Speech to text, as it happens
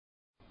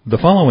The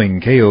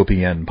following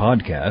KOPN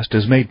podcast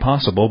is made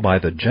possible by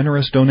the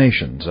generous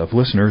donations of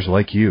listeners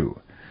like you.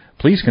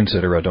 Please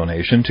consider a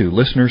donation to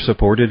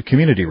listener-supported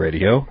community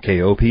radio,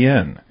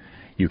 KOPN.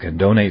 You can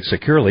donate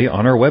securely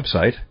on our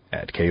website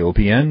at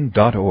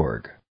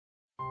kopn.org.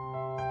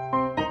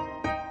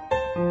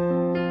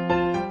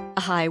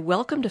 Hi,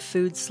 welcome to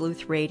Food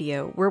Sleuth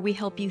Radio, where we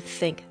help you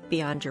think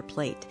beyond your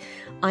plate.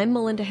 I'm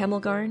Melinda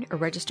Hemmelgarn, a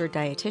registered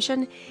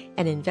dietitian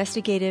and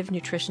investigative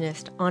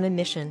nutritionist on a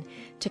mission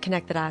to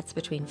connect the dots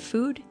between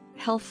food,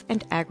 health,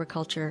 and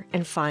agriculture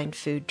and find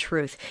food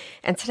truth.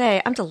 And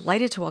today, I'm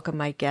delighted to welcome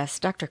my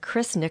guest, Dr.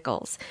 Chris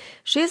Nichols.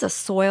 She is a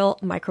soil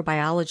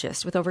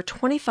microbiologist with over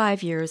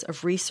 25 years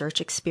of research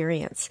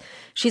experience.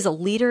 She's a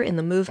leader in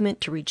the movement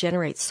to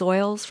regenerate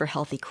soils for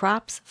healthy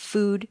crops,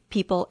 food,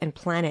 people, and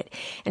planet.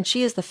 And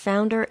she is the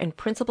founder and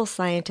principal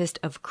scientist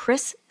of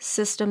Chris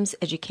Systems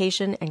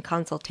Education and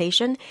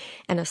Consultation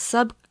and a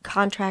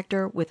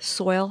subcontractor with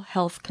Soil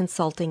Health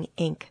Consulting,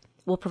 Inc.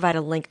 We'll provide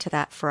a link to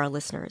that for our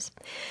listeners.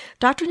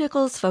 Dr.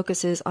 Nichols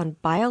focuses on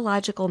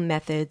biological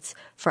methods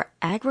for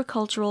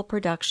agricultural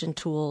production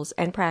tools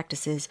and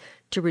practices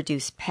to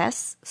reduce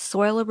pests,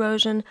 soil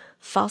erosion,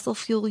 fossil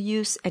fuel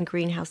use, and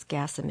greenhouse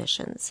gas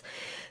emissions.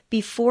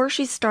 Before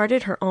she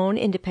started her own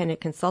independent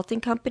consulting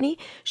company,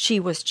 she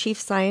was chief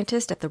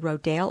scientist at the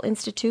Rodale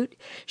Institute.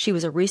 She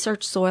was a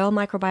research soil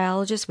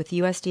microbiologist with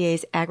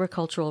USDA's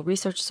Agricultural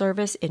Research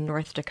Service in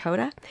North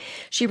Dakota.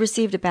 She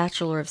received a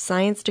Bachelor of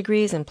Science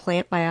degrees in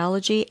plant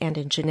biology and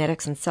in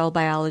genetics and cell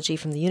biology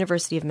from the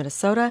University of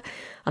Minnesota,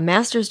 a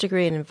master's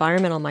degree in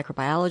environmental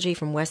microbiology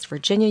from West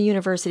Virginia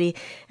University,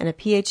 and a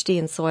PhD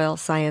in soil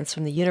science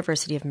from the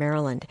University of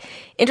Maryland.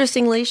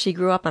 Interestingly, she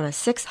grew up on a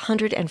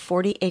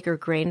 640-acre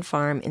grain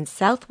farm in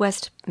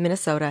southwest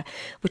Minnesota,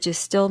 which is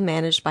still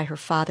managed by her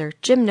father,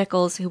 Jim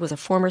Nichols, who was a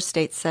former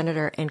state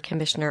senator and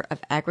commissioner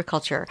of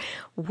agriculture.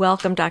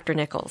 Welcome, Dr.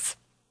 Nichols.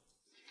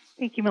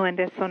 Thank you,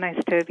 Melinda. It's so nice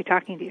to be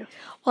talking to you.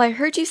 Well, I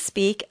heard you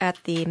speak at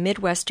the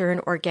Midwestern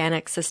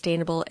Organic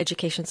Sustainable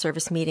Education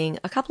Service meeting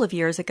a couple of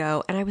years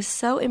ago, and I was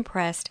so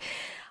impressed.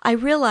 I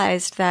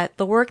realized that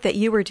the work that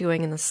you were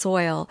doing in the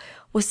soil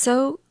was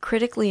so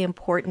critically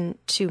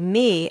important to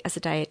me as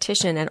a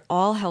dietitian and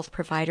all health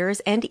providers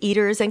and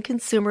eaters and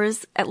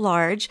consumers at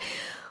large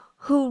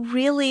who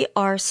really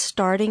are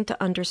starting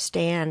to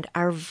understand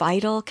our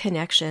vital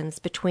connections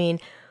between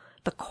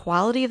the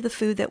quality of the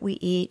food that we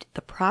eat,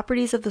 the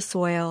properties of the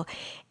soil,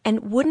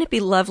 and wouldn't it be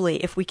lovely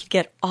if we could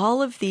get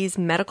all of these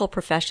medical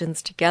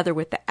professions together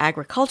with the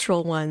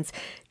agricultural ones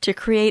to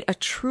create a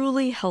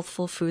truly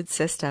healthful food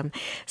system?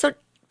 So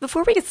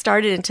before we get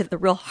started into the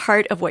real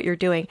heart of what you're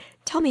doing,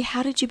 tell me,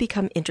 how did you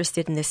become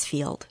interested in this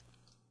field?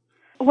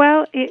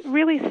 Well, it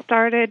really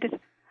started,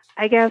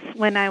 I guess,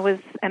 when I was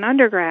an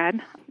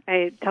undergrad.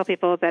 I tell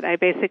people that I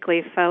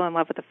basically fell in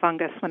love with the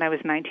fungus when I was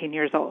 19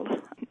 years old.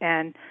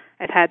 And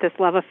I've had this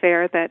love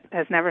affair that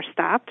has never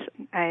stopped.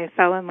 I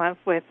fell in love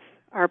with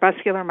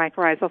arbuscular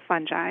mycorrhizal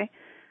fungi.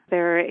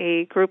 They're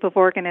a group of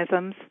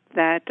organisms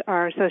that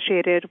are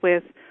associated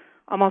with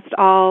almost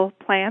all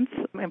plants,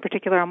 in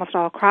particular almost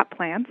all crop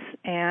plants,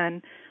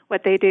 and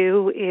what they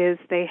do is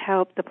they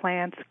help the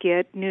plants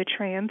get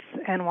nutrients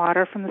and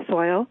water from the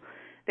soil.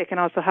 They can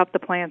also help the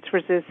plants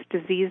resist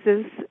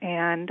diseases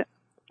and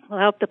will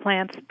help the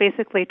plants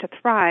basically to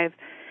thrive.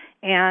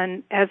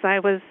 And as I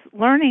was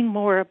learning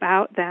more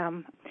about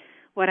them,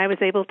 what I was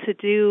able to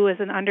do as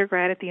an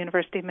undergrad at the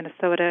University of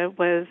Minnesota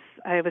was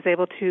I was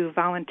able to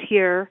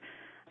volunteer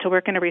to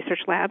work in a research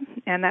lab,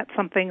 and that's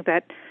something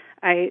that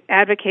I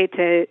advocate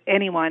to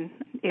anyone.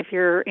 If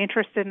you're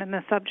interested in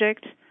the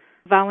subject,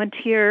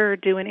 volunteer,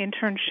 do an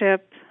internship,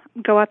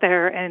 go out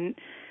there and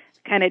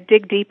kind of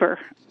dig deeper,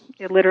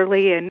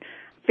 literally and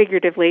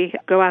figuratively.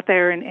 Go out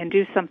there and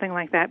do something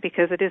like that,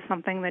 because it is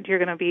something that you're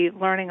going to be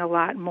learning a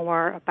lot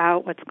more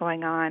about what's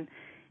going on.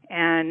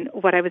 And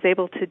what I was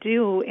able to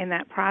do in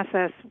that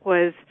process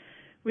was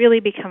really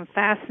become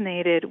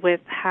fascinated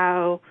with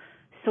how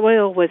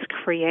soil was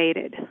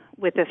created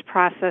with this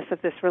process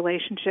of this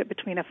relationship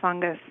between a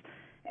fungus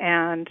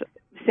and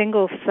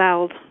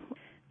single-celled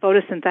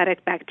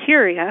photosynthetic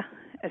bacteria,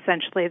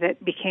 essentially,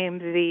 that became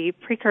the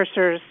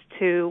precursors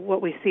to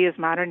what we see as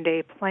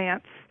modern-day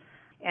plants,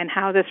 and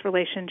how this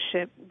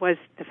relationship was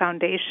the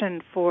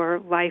foundation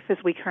for life as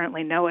we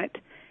currently know it.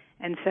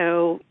 And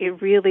so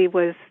it really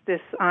was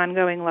this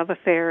ongoing love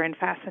affair and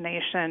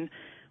fascination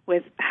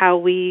with how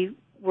we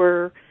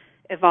were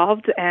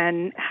evolved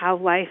and how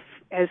life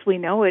as we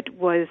know it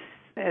was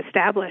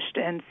established,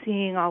 and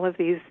seeing all of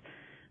these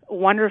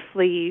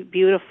wonderfully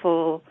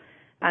beautiful,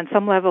 on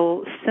some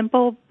level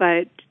simple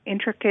but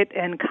intricate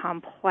and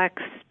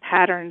complex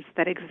patterns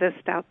that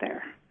exist out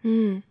there.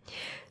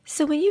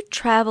 So when you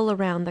travel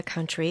around the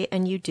country,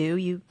 and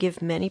you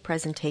give many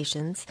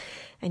presentations,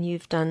 and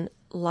you've done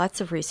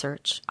lots of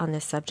research on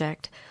this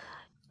subject,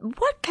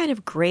 what kind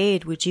of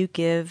grade would you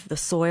give the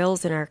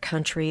soils in our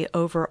country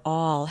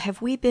overall?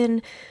 Have we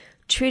been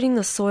treating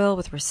the soil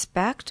with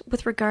respect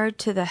with regard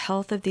to the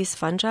health of these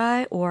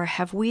fungi, or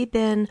have we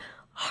been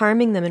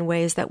harming them in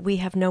ways that we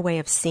have no way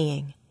of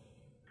seeing?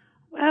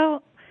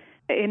 Well,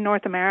 In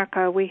North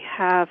America, we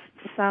have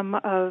some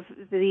of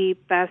the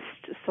best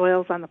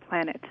soils on the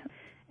planet.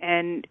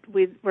 And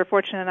we're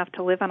fortunate enough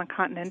to live on a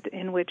continent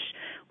in which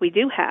we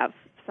do have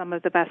some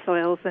of the best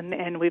soils,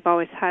 and we've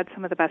always had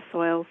some of the best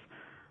soils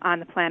on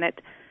the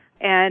planet.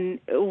 And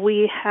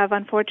we have,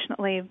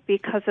 unfortunately,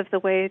 because of the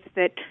ways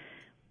that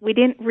we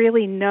didn't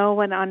really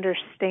know and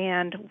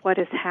understand what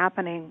is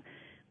happening,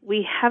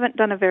 we haven't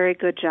done a very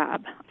good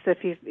job. So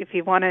if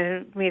you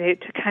wanted me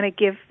to kind of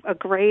give a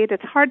grade,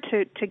 it's hard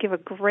to give a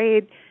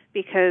grade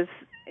because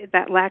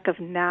that lack of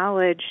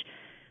knowledge.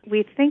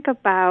 We think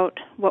about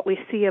what we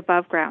see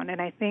above ground,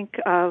 and I think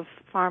of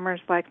farmers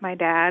like my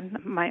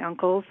dad, my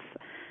uncles,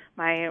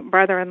 my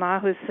brother-in-law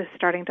who's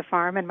starting to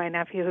farm, and my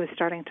nephew who's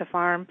starting to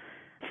farm,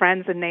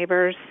 friends and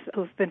neighbors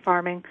who've been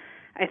farming.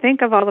 I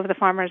think of all of the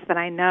farmers that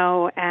I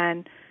know,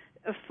 and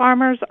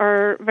farmers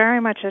are very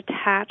much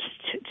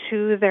attached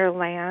to their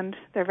land.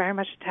 They're very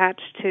much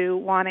attached to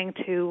wanting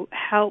to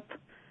help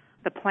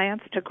the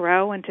plants to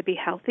grow and to be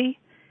healthy.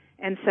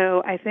 And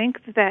so I think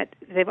that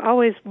they've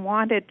always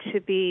wanted to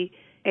be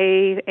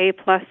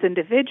A-plus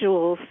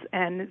individuals,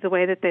 and the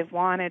way that they've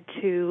wanted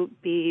to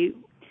be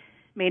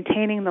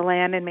maintaining the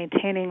land and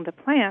maintaining the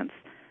plants.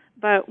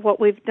 But what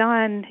we've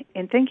done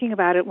in thinking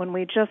about it, when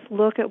we just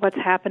look at what's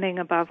happening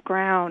above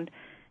ground,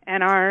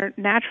 and our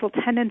natural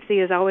tendency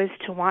is always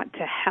to want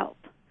to help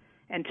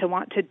and to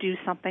want to do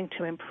something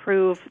to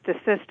improve the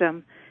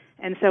system.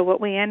 And so what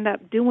we end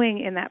up doing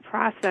in that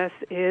process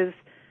is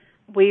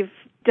we've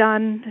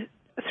done,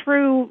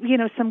 through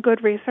some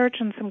good research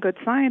and some good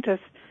scientists,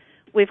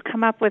 we've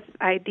come up with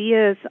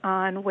ideas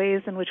on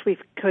ways in which we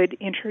could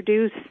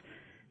introduce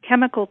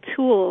chemical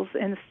tools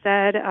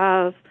instead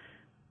of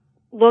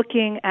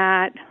looking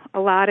at a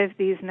lot of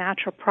these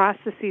natural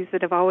processes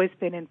that have always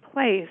been in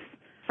place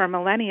for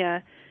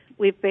millennia.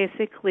 We've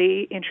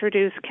basically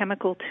introduced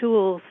chemical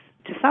tools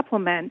to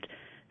supplement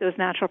those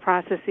natural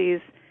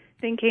processes,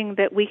 thinking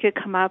that we could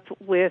come up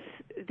with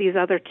these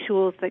other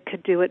tools that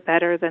could do it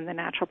better than the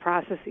natural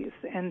processes.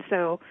 And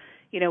so,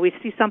 we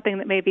see something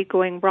that may be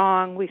going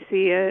wrong, we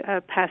see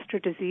a pest or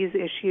disease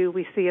issue,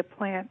 we see a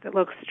plant that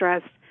looks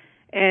stressed,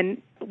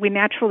 and we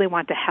naturally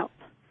want to help.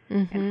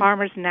 Mm-hmm. And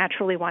farmers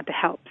naturally want to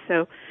help.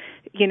 So,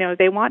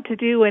 they want to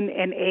do an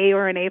A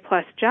or an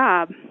A-plus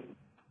job,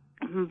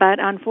 but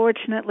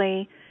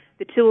unfortunately,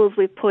 the tools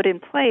we've put in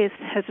place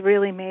has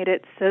really made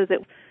it so that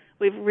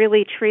we've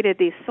really treated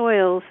these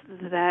soils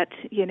that,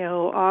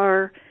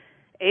 are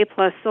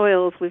A-plus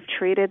soils, we've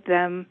treated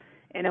them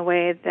in a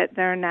way that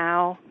they're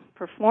now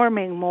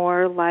performing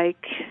more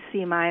like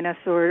C-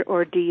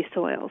 or D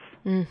soils.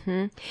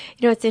 Mm-hmm.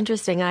 It's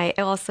interesting. I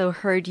also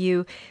heard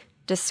you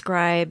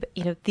describe,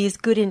 these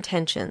good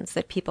intentions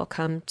that people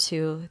come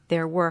to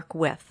their work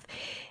with.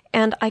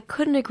 And I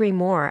couldn't agree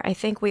more. I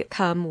think we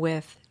come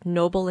with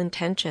noble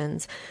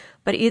intentions,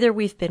 but either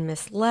we've been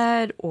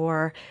misled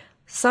or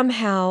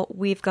somehow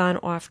we've gone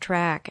off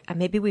track.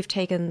 Maybe we've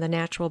taken the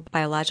natural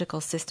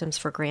biological systems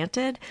for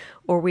granted,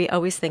 or we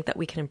always think that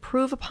we can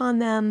improve upon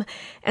them.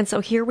 And so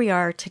here we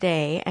are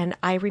today. And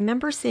I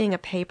remember seeing a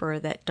paper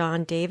that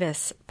Don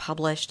Davis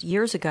published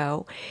years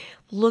ago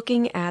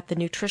looking at the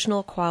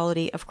nutritional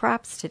quality of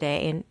crops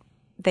today. And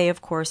they,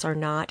 of course, are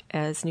not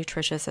as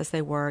nutritious as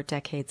they were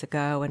decades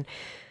ago. And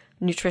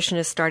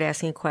nutritionists start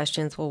asking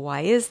questions, well,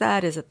 why is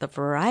that? Is it the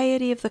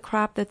variety of the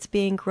crop that's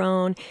being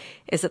grown?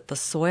 Is it the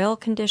soil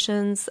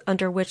conditions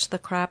under which the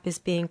crop is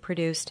being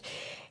produced?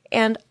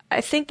 And I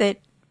think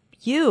that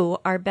you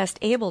are best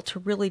able to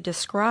really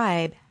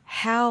describe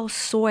how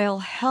soil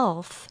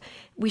health,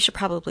 we should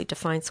probably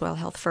define soil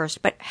health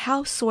first, but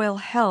how soil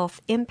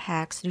health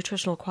impacts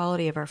nutritional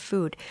quality of our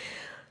food.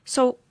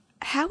 So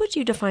how would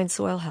you define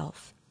soil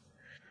health?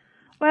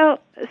 Well,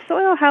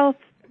 soil health,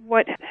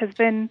 what has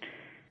been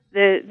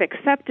the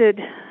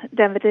accepted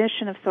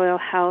definition of soil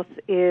health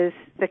is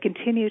the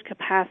continued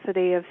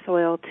capacity of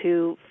soil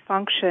to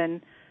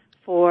function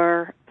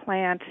for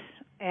plant,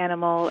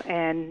 animal,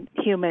 and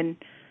human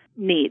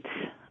needs,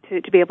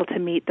 to be able to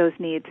meet those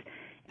needs.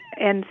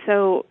 And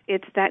so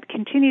it's that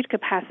continued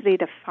capacity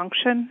to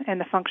function and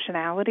the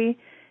functionality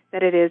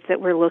that it is that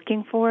we're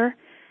looking for.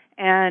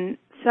 And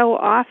so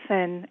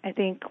often, I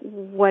think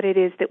what it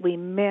is that we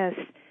miss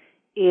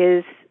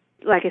is,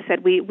 like I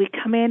said, we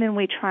come in and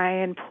we try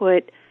and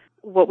put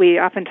what we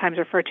oftentimes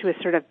refer to as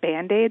sort of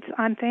Band-Aids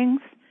on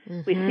things.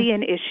 Mm-hmm. We see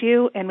an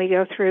issue and we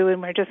go through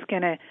and we're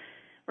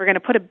going to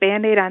put a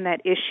Band-Aid on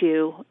that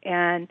issue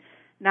and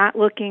not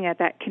looking at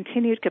that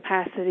continued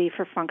capacity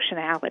for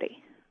functionality,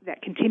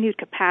 that continued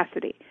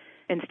capacity.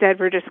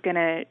 Instead, we're just going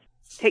to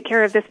take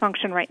care of this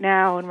function right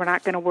now, and we're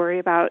not going to worry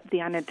about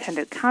the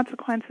unintended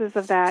consequences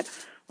of that.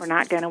 We're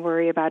not going to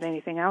worry about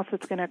anything else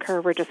that's going to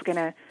occur. We're just going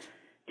to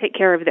take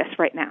care of this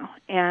right now.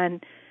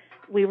 And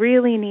we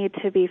really need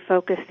to be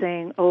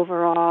focusing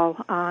overall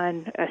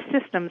on a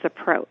systems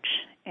approach.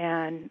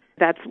 And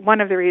that's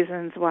one of the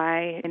reasons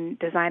why in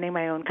designing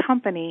my own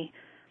company,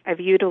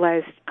 I've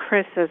utilized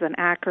CRIS as an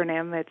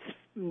acronym. It's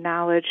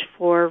Knowledge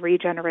for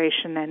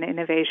Regeneration and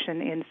Innovation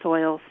in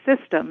Soil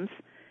Systems.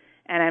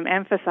 And I'm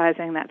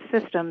emphasizing that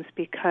systems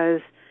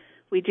because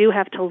we do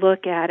have to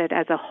look at it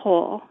as a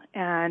whole.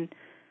 And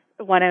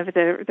one of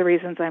the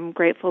reasons I'm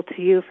grateful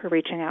to you for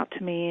reaching out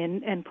to me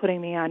and putting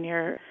me on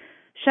your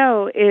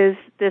show is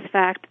this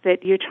fact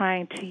that you're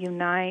trying to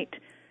unite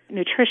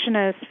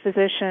nutritionists,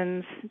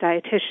 physicians,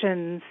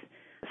 dietitians,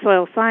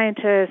 soil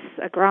scientists,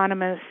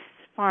 agronomists,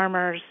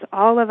 farmers,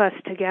 all of us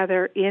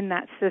together in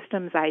that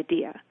systems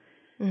idea,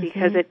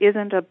 because it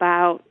isn't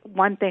about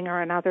one thing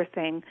or another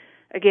thing.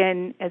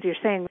 Again, as you're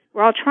saying,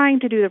 we're all trying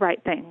to do the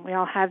right thing. We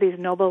all have these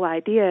noble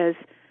ideas,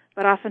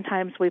 but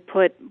oftentimes we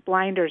put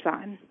blinders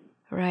on.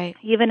 Right.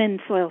 Even in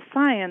soil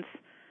science,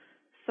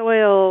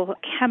 soil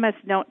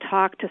chemists don't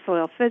talk to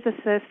soil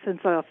physicists, and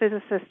soil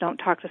physicists don't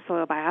talk to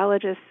soil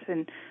biologists,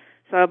 and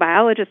soil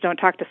biologists don't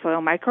talk to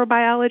soil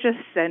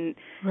microbiologists, and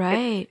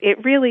right.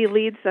 it really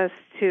leads us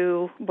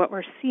to what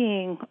we're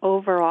seeing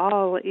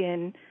overall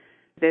in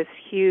this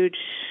huge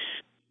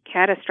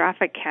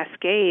catastrophic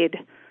cascade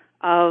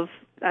of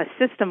a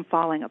system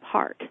falling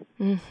apart.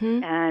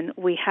 And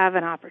we have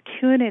an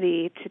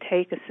opportunity to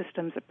take a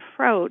systems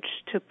approach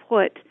to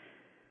put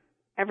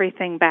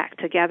everything back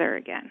together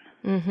again.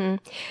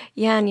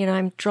 Yeah, and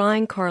I'm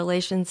drawing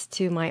correlations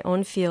to my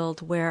own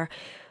field where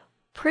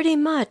pretty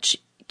much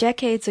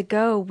decades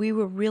ago we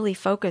were really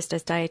focused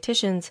as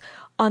dietitians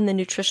on the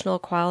nutritional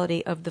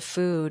quality of the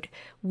food.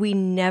 We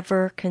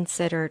never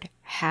considered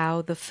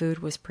how the food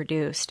was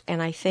produced.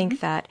 And I think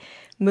that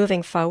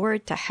moving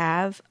forward to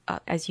have,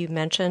 as you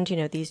mentioned,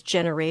 these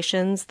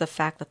generations, the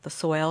fact that the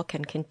soil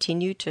can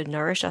continue to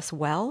nourish us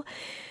well,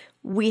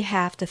 we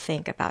have to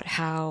think about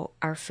how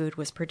our food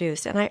was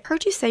produced. And I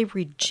heard you say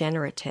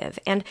regenerative.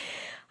 And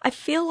I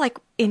feel like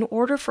in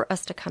order for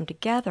us to come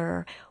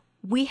together,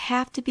 we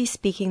have to be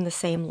speaking the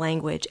same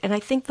language. And I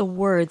think the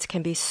words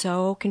can be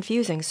so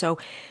confusing. So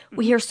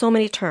we hear so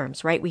many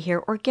terms, right? We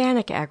hear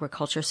organic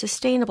agriculture,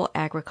 sustainable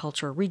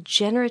agriculture,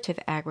 regenerative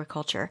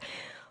agriculture.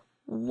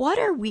 What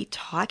are we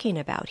talking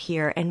about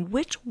here? And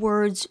which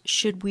words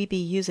should we be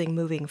using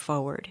moving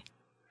forward?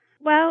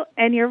 Well,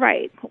 and you're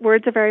right.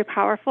 Words are very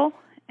powerful.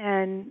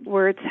 And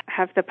words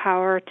have the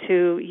power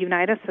to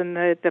unite us and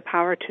the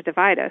power to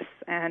divide us.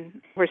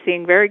 And we're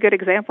seeing very good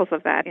examples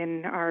of that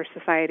in our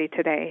society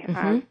today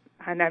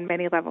and on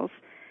many levels.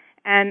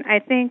 And I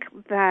think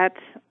that,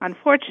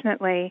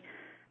 unfortunately,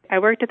 I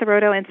worked at the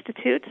Rodale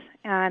Institute,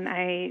 and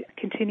I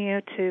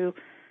continue to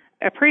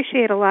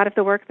appreciate a lot of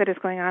the work that is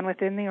going on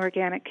within the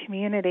organic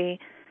community.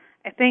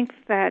 I think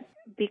that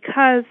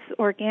because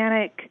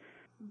organic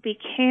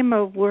became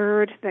a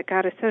word that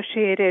got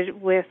associated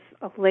with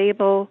a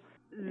label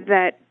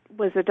that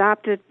was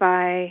adopted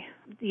by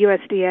the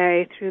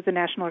USDA through the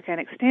National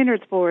Organic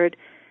Standards Board,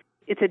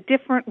 it's a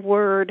different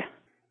word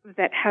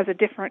that has a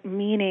different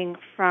meaning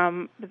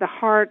from the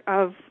heart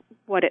of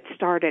what it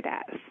started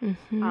as.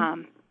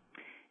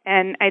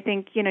 And I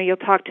think, you'll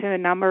talk to a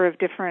number of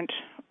different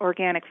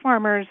organic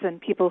farmers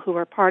and people who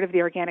are part of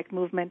the organic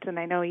movement, and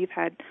I know you've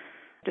had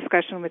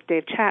discussion with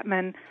Dave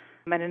Chapman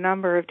and a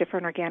number of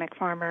different organic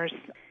farmers.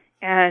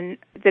 And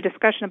the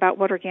discussion about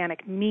what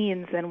organic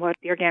means and what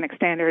the organic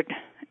standard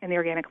and the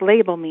organic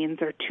label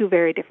means are two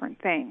very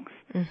different things.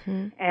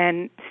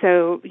 And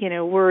so,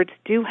 words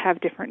do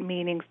have different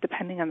meanings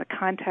depending on the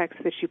context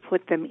that you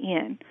put them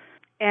in.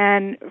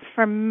 And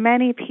for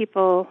many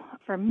people,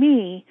 for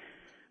me,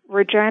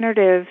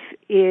 regenerative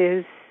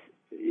is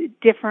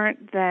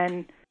different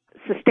than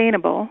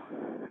sustainable,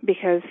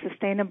 because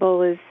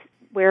sustainable is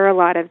where a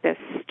lot of this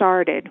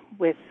started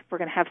with, we're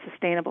going to have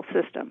sustainable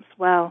systems.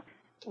 Well,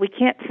 we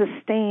can't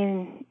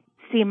sustain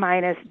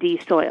C-D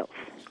soils.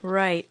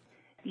 Right.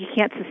 You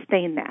can't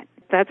sustain that.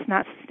 That's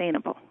not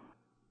sustainable.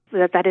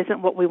 That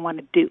isn't what we want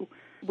to do.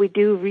 We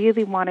do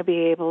really want to be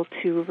able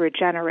to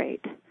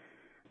regenerate.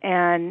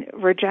 And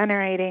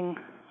regenerating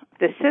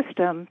the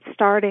system,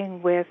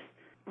 starting with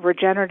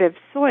regenerative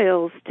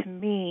soils, to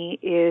me,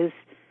 is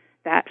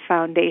that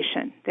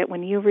foundation. That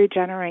when you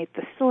regenerate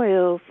the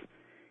soils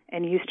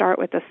and you start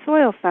with the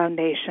soil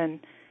foundation,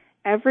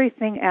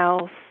 everything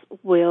else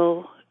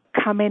will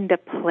come into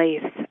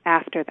place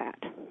after that.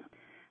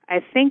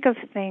 I think of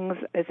things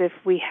as if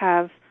we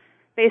have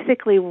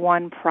basically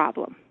one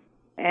problem.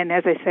 And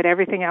as I said,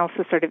 everything else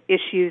is sort of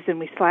issues, and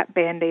we slap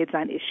Band-Aids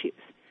on issues.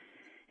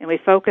 And we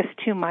focus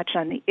too much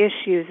on the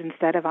issues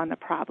instead of on the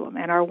problem.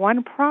 And our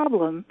one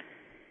problem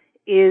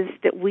is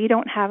that we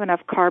don't have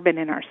enough carbon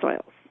in our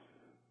soils.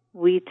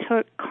 We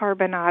took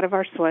carbon out of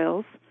our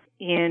soils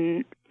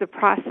in the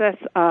process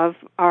of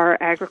our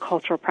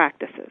agricultural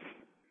practices.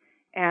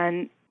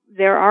 And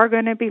there are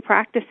going to be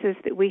practices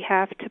that we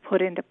have to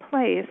put into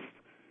place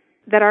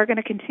that are going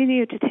to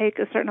continue to take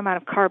a certain amount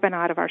of carbon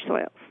out of our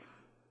soils.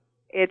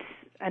 It's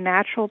a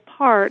natural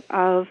part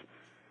of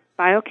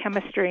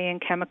biochemistry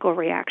and chemical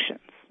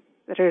reactions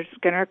that are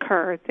going to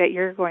occur, that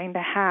you're going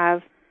to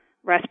have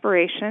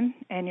respiration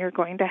and you're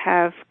going to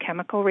have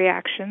chemical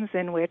reactions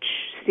in which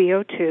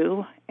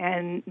CO2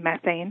 and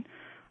methane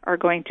are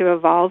going to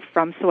evolve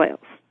from soils.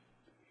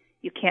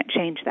 You can't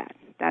change that.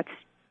 That's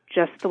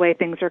just the way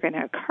things are going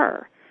to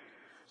occur.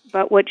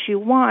 But what you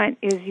want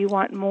is you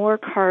want more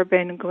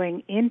carbon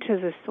going into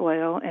the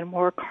soil and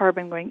more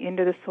carbon going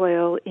into the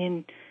soil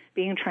in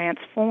being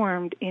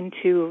transformed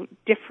into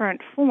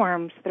different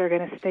forms that are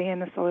going to stay in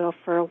the soil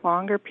for a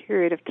longer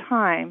period of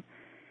time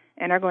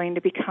and are going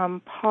to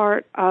become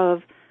part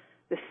of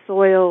the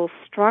soil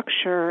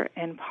structure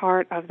and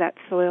part of that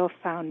soil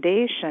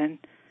foundation,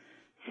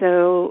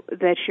 so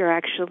that you're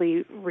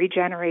actually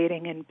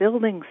regenerating and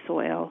building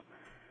soil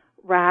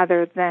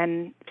rather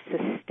than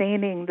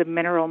sustaining the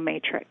mineral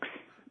matrix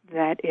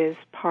that is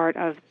part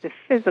of the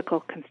physical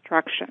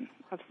construction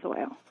of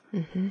soil.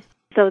 Mm-hmm.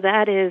 So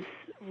that is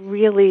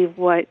really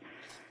what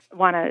I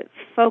want to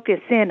focus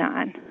in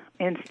on,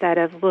 instead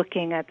of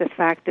looking at the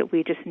fact that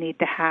we just need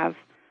to have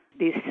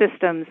these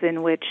systems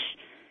in which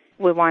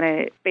we want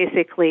to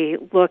basically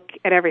look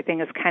at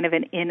everything as kind of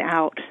an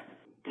in-out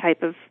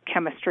type of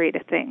chemistry to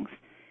things.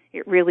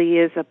 It really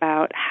is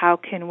about how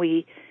can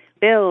we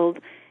build,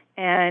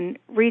 and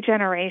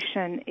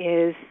regeneration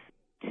is,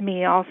 to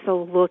me,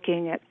 also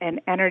looking at an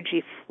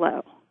energy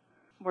flow.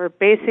 We're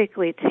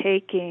basically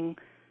taking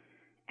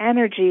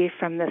energy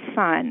from the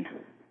sun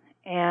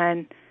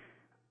and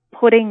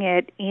putting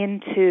it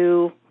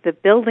into the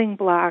building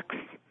blocks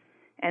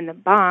and the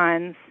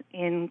bonds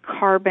in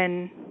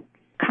carbon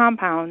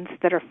compounds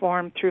that are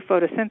formed through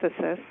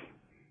photosynthesis,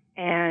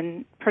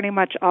 and pretty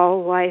much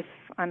all life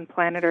on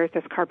planet Earth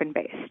is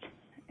carbon-based.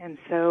 And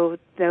so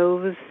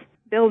those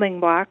building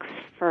blocks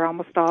for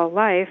almost all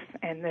life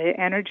and the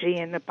energy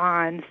in the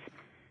bonds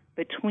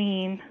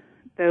between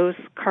those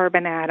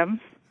carbon atoms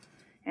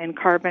and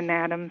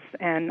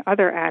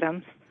other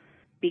atoms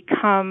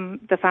become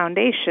the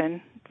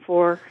foundation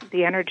for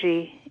the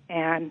energy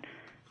and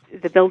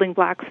the building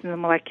blocks in the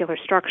molecular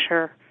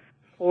structure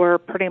for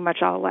pretty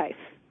much all life.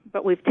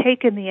 But we've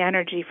taken the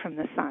energy from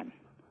the sun.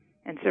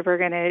 And so we're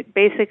going to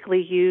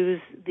basically use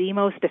the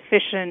most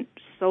efficient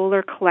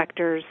solar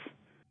collectors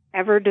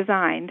ever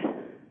designed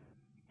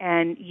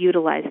and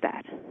utilize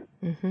that.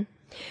 Mm-hmm.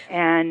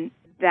 And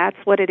that's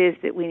what it is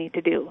that we need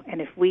to do.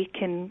 And if we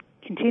can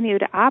continue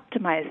to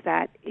optimize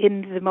that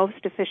in the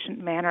most efficient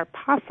manner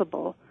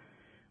possible,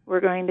 we're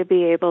going to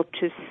be able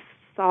to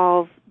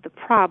solve the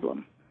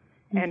problem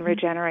and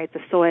regenerate the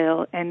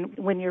soil. And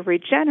when you're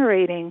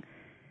regenerating,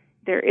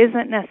 there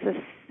isn't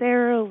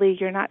necessarily,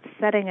 you're not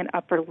setting an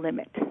upper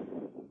limit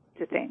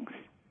to things.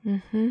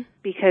 Mm-hmm.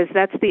 Because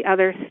that's the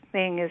other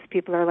thing, is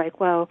people are like,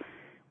 well,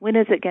 when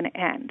is it going to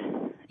end?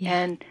 Yeah.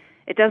 And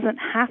it doesn't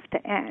have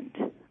to end,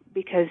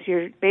 because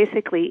you're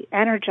basically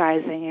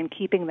energizing and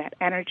keeping that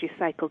energy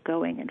cycle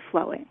going and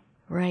flowing.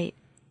 Right.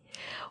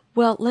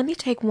 Well, let me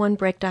take one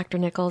break, Dr.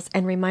 Nichols,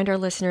 and remind our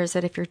listeners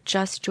that if you're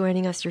just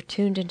joining us, you're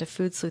tuned into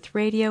Food Sleuth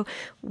Radio,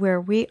 where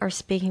we are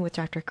speaking with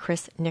Dr.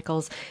 Kris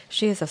Nichols.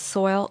 She is a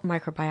soil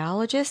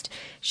microbiologist.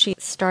 She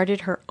started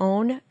her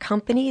own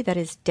company that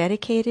is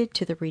dedicated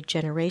to the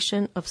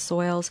regeneration of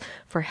soils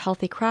for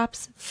healthy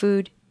crops,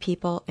 food,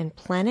 people, and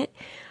planet.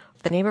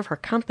 The name of her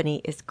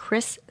company is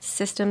Kris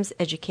Systems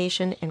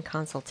Education and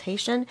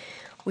Consultation.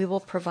 We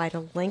will provide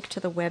a link to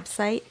the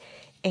website,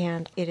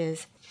 and it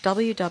is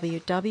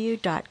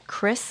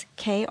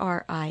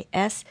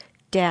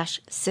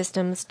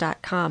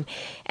www.kris-systems.com.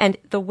 And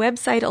the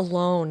website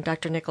alone,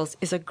 Dr. Nichols,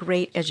 is a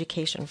great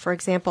education. For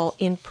example,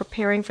 in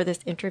preparing for this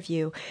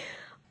interview,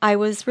 I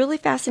was really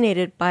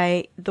fascinated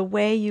by the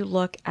way you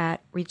look at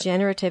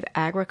regenerative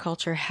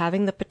agriculture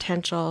having the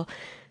potential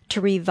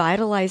to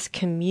revitalize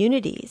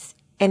communities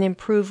and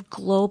improve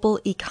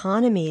global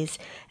economies,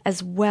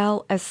 as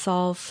well as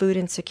solve food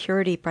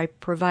insecurity by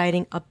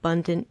providing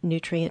abundant,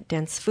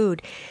 nutrient-dense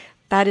food.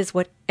 That is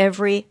what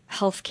every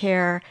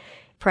healthcare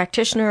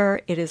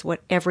practitioner, it is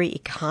what every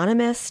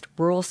economist,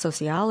 rural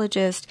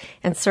sociologist,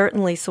 and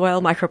certainly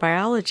soil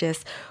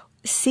microbiologist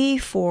see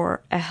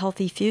for a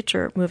healthy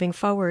future moving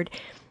forward.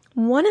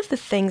 One of the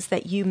things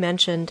that you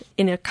mentioned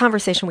in a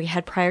conversation we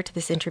had prior to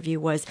this interview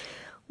was,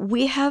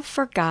 we have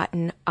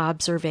forgotten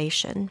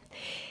observation.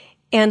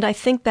 And I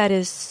think that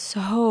is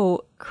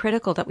so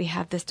critical that we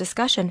have this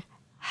discussion.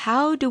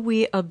 How do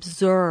we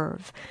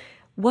observe?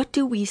 What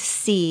do we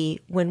see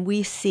when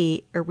we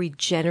see a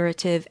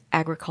regenerative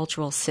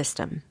agricultural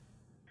system?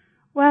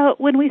 Well,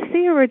 when we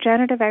see a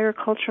regenerative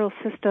agricultural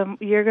system,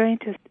 you're going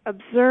to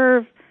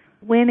observe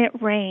when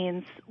it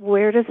rains,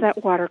 where does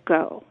that water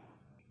go?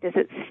 Does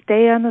it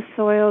stay on the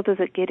soil? Does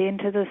it get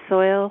into the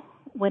soil?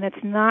 When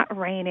it's not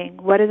raining,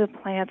 what do the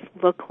plants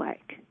look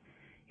like?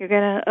 You're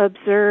going to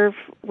observe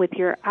with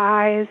your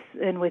eyes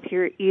and with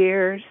your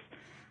ears,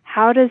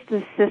 how does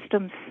the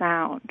system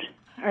sound?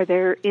 Are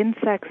there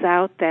insects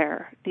out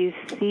there? Do you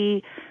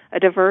see a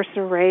diverse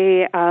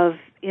array of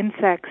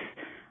insects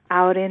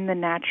out in the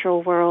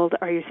natural world?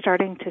 Are you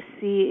starting to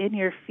see in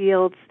your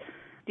fields,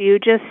 do you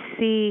just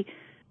see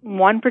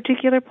one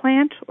particular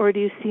plant, or do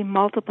you see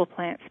multiple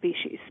plant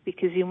species?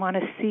 Because you want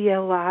to see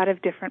a lot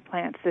of different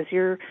plants. As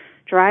you're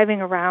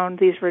driving around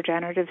these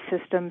regenerative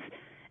systems,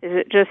 is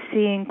it just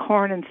seeing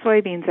corn and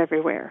soybeans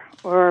everywhere?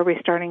 Or are we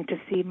starting to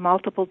see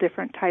multiple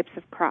different types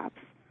of crops?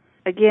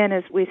 Again,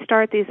 as we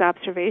start these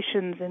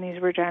observations in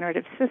these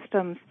regenerative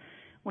systems,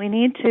 we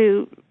need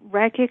to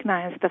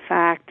recognize the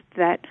fact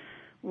that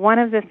one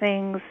of the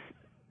things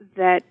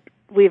that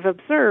we've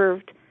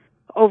observed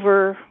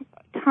over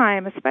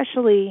time,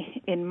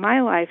 especially in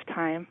my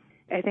lifetime,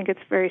 I think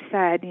it's very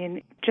sad.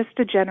 In just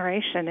a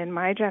generation, in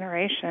my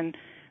generation,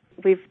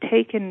 we've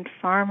taken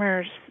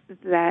farmers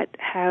that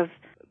have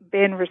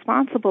been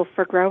responsible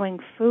for growing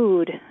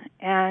food,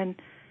 and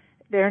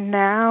they're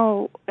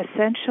now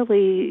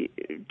essentially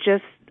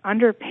just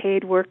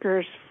underpaid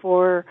workers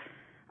for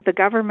the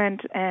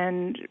government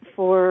and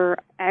for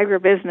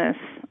agribusiness,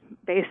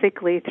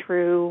 basically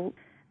through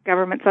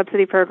government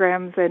subsidy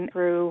programs and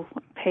through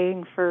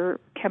paying for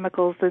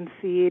chemicals and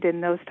seed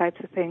and those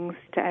types of things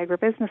to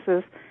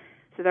agribusinesses.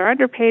 So they're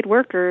underpaid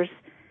workers,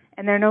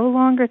 and they're no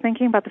longer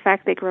thinking about the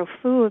fact they grow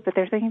food, but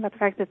they're thinking about the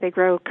fact that they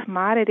grow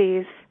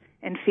commodities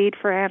and feed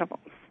for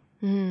animals.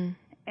 Mm.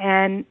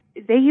 And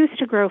they used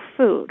to grow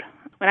food.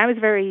 When I was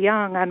very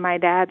young on my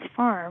dad's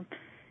farm,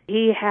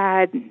 he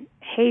had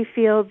hay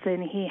fields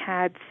and he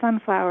had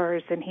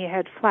sunflowers and he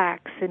had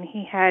flax and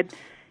he had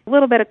a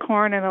little bit of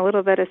corn and a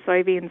little bit of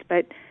soybeans,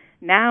 but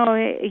now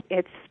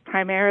it's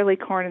primarily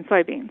corn and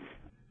soybeans.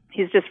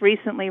 He's just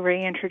recently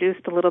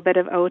reintroduced a little bit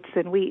of oats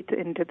and wheat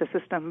into the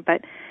system.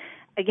 But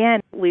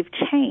again, we've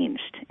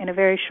changed in a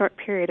very short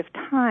period of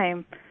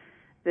time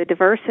the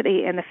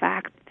diversity and the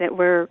fact that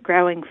we're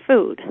growing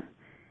food.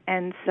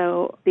 And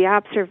so the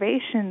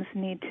observations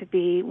need to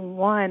be,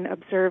 one,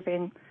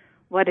 observing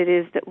what it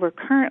is that we're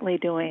currently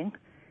doing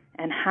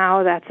and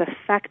how that's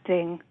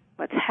affecting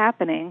what's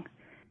happening,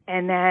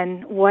 and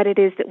then what it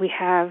is that we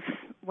have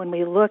when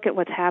we look at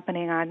what's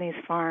happening on these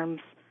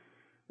farms.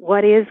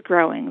 What is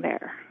growing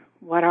there?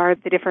 What are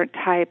the different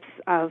types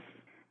of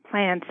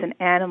plants and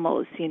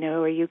animals?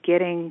 Are you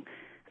getting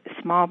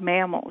small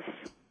mammals?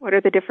 What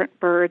are the different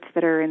birds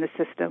that are in the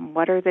system?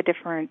 What are the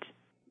different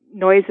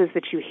noises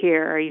that you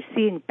hear? Are you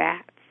seeing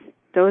bats?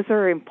 Those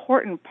are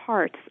important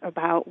parts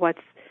about what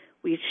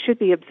we should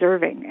be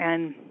observing.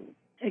 And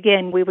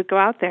again, we would go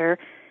out there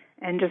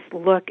and just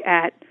look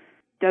at,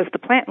 does the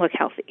plant look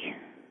healthy?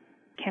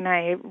 Can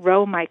I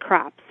row my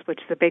crops, which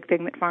is a big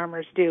thing that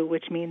farmers do,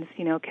 which means,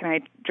 can I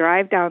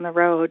drive down the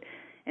road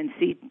and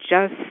see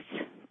just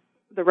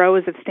the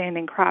rows of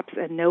standing crops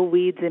and no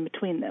weeds in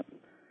between them?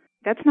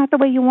 That's not the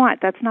way you want.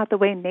 That's not the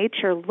way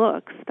nature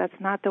looks. That's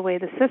not the way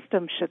the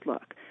system should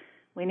look.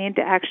 We need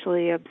to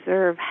actually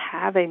observe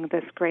having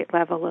this great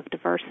level of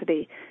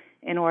diversity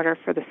in order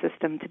for the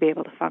system to be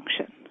able to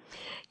function.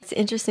 It's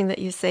interesting that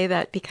you say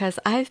that, because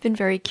I've been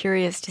very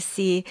curious to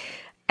see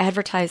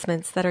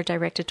advertisements that are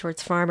directed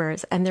towards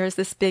farmers, and there's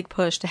this big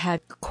push to have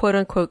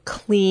quote-unquote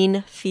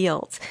clean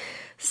fields.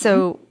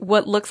 So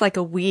what looks like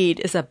a weed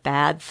is a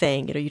bad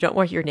thing. You don't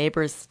want your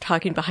neighbors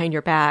talking behind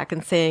your back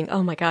and saying,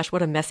 oh my gosh,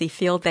 what a messy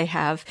field they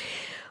have.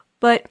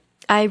 But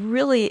I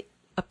really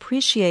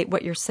appreciate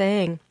what you're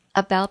saying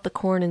about the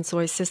corn and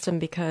soy system,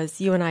 because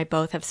you and I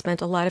both have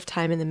spent a lot of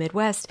time in the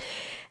Midwest.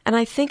 And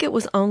I think it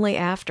was only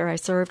after I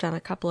served on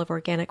a couple of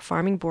organic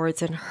farming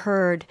boards and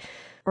heard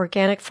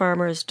organic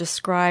farmers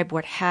describe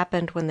what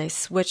happened when they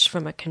switched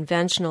from a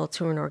conventional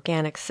to an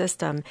organic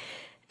system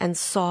and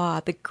saw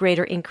the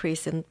greater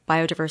increase in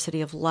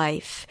biodiversity of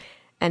life.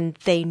 And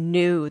they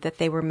knew that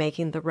they were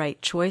making the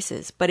right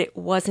choices, but it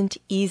wasn't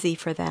easy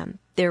for them.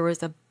 There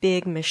was a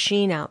big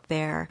machine out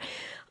there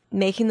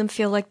making them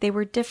feel like they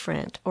were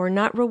different or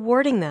not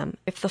rewarding them.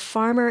 If the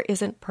farmer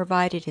isn't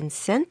provided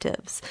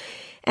incentives,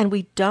 and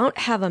we don't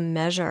have a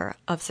measure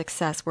of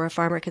success where a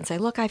farmer can say,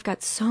 look, I've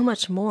got so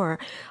much more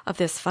of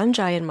this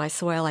fungi in my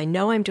soil. I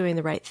know I'm doing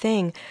the right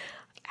thing.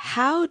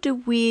 How do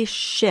we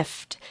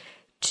shift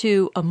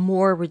to a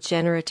more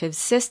regenerative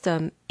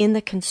system in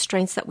the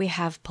constraints that we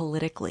have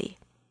politically?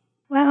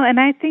 Well, and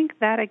I think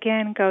that,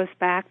 again, goes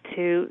back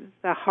to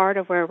the heart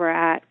of where we're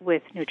at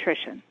with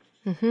nutrition.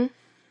 Mm-hmm.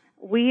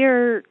 We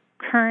are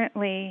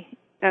currently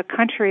a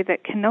country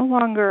that can no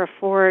longer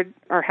afford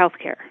our health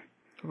care.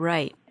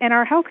 Right. And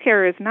our health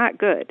care is not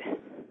good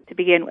to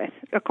begin with.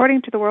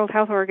 According to the World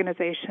Health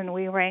Organization,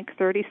 we rank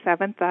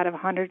 37th out of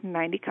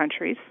 190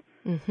 countries.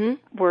 Mm-hmm.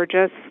 We're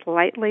just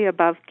slightly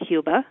above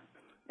Cuba.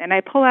 And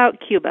I pull out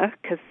Cuba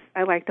because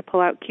I like to pull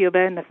out Cuba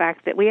and the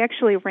fact that we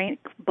actually rank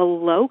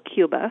below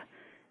Cuba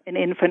in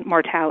infant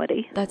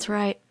mortality. That's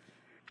right.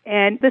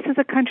 And this is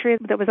a country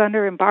that was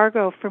under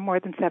embargo for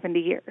more than 70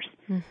 years.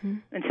 Mm-hmm.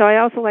 And so I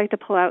also like to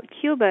pull out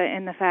Cuba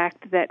in the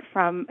fact that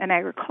from an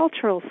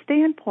agricultural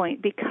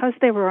standpoint, because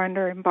they were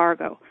under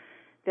embargo,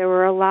 there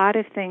were a lot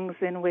of things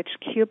in which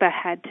Cuba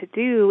had to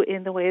do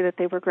in the way that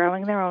they were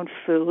growing their own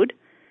food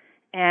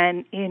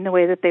and in the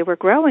way that they were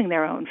growing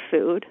their own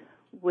food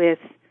with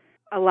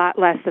a lot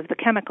less of the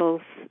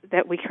chemicals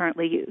that we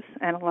currently use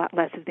and a lot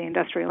less of the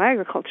industrial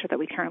agriculture that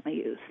we currently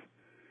use.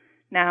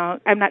 Now,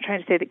 I'm not trying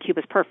to say that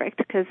Cuba's perfect,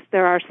 because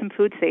there are some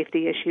food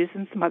safety issues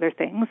and some other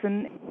things,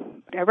 and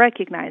I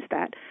recognize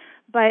that.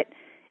 But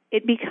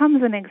it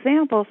becomes an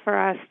example for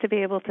us to be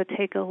able to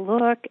take a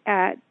look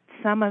at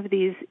some of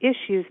these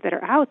issues that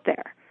are out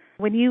there.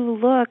 When you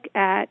look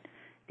at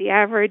the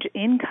average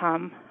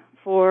income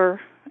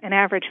for an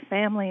average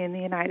family in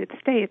the United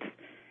States,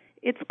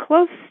 It's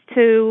close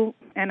to,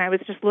 and I was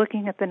just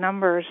looking at the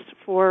numbers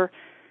for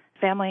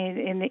family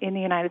in the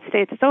United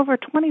States, it's over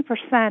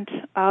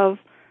 20% of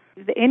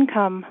the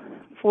income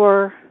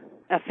for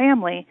a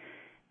family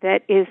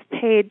that is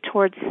paid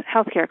towards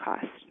healthcare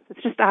costs.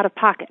 It's just out of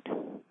pocket,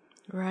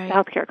 right?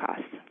 Healthcare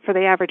costs for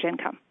the average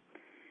income.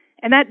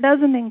 And that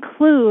doesn't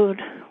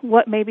include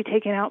what may be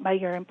taken out by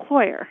your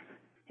employer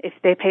if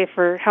they pay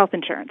for health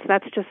insurance.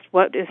 That's just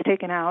what is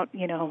taken out,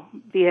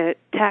 via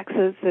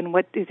taxes and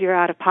what is your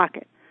out of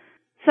pocket.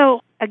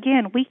 So,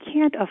 again, we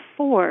can't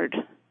afford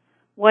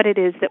what it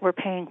is that we're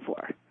paying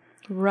for.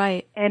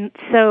 Right. And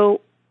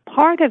so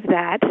part of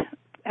that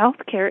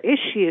healthcare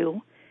issue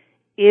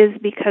is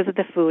because of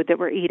the food that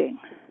we're eating.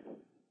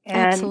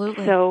 And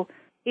Absolutely. So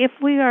if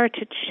we are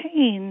to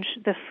change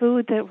the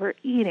food that we're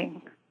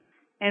eating,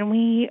 and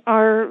we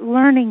are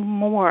learning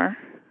more,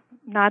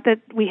 not that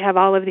we have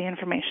all of the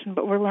information,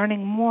 but we're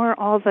learning more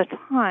all the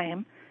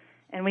time,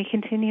 and we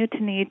continue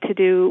to need to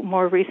do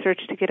more research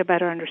to get a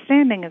better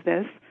understanding of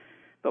this,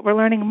 but we're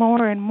learning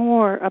more and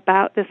more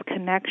about this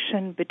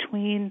connection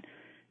between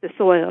the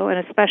soil, and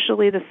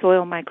especially the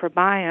soil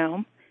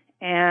microbiome,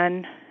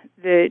 and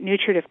the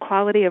nutritive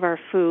quality of our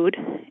food,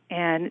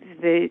 and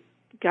the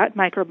gut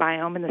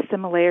microbiome, and the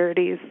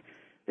similarities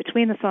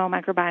between the soil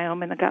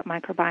microbiome and the gut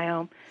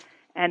microbiome,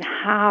 and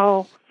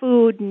how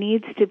food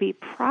needs to be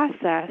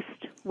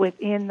processed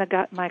within the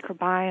gut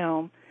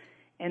microbiome.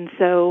 And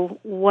so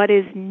what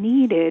is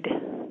needed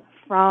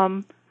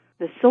from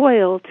the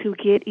soil to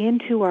get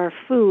into our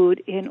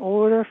food in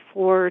order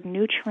for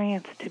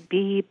nutrients to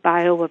be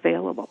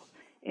bioavailable,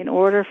 in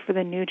order for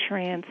the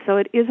nutrients. So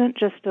it isn't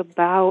just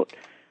about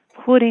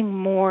putting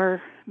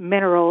more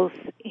minerals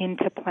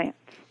into plants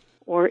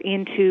or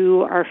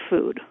into our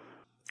food,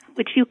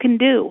 which you can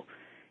do.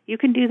 You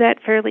can do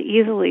that fairly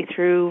easily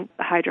through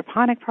a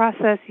hydroponic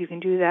process. You can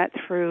do that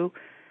through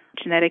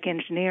genetic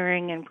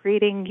engineering and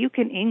breeding. You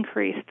can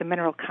increase the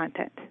mineral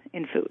content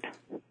in food.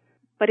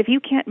 But if you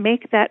can't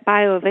make that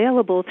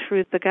bioavailable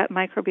through the gut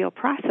microbial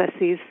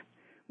processes,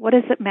 what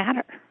does it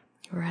matter?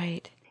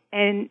 Right.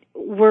 And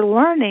we're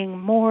learning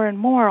more and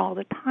more all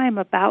the time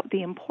about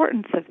the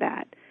importance of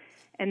that.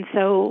 And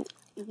so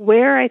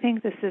where I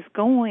think this is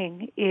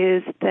going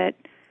is that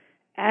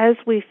as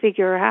we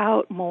figure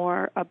out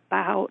more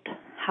about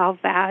how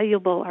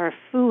valuable our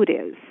food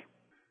is,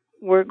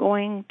 we're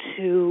going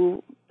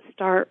to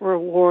start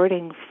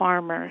rewarding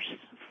farmers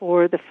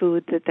for the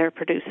food that they're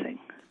producing.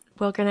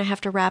 We're going to have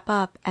to wrap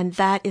up, and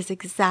that is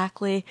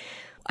exactly,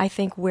 I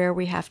think, where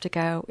we have to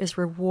go, is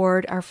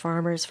reward our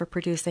farmers for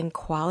producing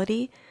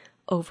quality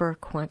over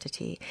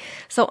quantity.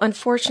 So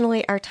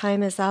unfortunately, our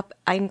time is up.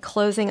 In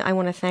closing, I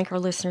want to thank our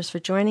listeners for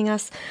joining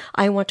us.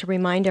 I want to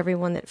remind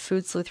everyone that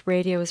Food Sleuth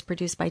Radio is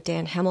produced by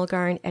Dan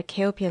Hemmelgarn at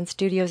KOPN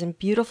Studios in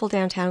beautiful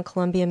downtown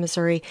Columbia,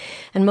 Missouri.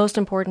 And most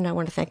important, I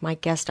want to thank my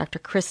guest, Dr.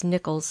 Chris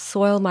Nichols,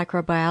 soil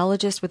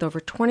microbiologist with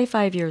over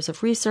 25 years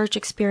of research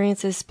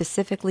experiences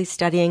specifically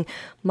studying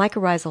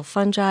mycorrhizal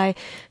fungi.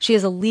 She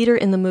is a leader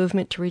in the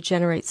movement to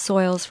regenerate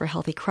soils for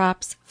healthy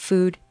crops,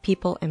 food,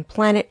 people, and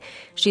planet.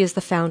 She is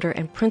the founder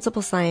and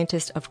principal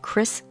scientist of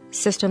CRIS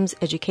Systems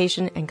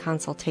Education and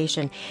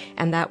Consultation,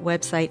 and that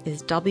website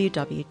is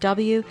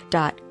www.kris,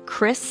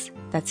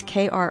 that's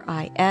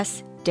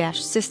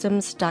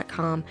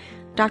KRIS-systems.com.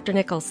 Dr.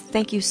 Nichols,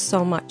 thank you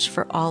so much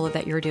for all of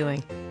that you're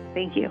doing.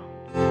 Thank you.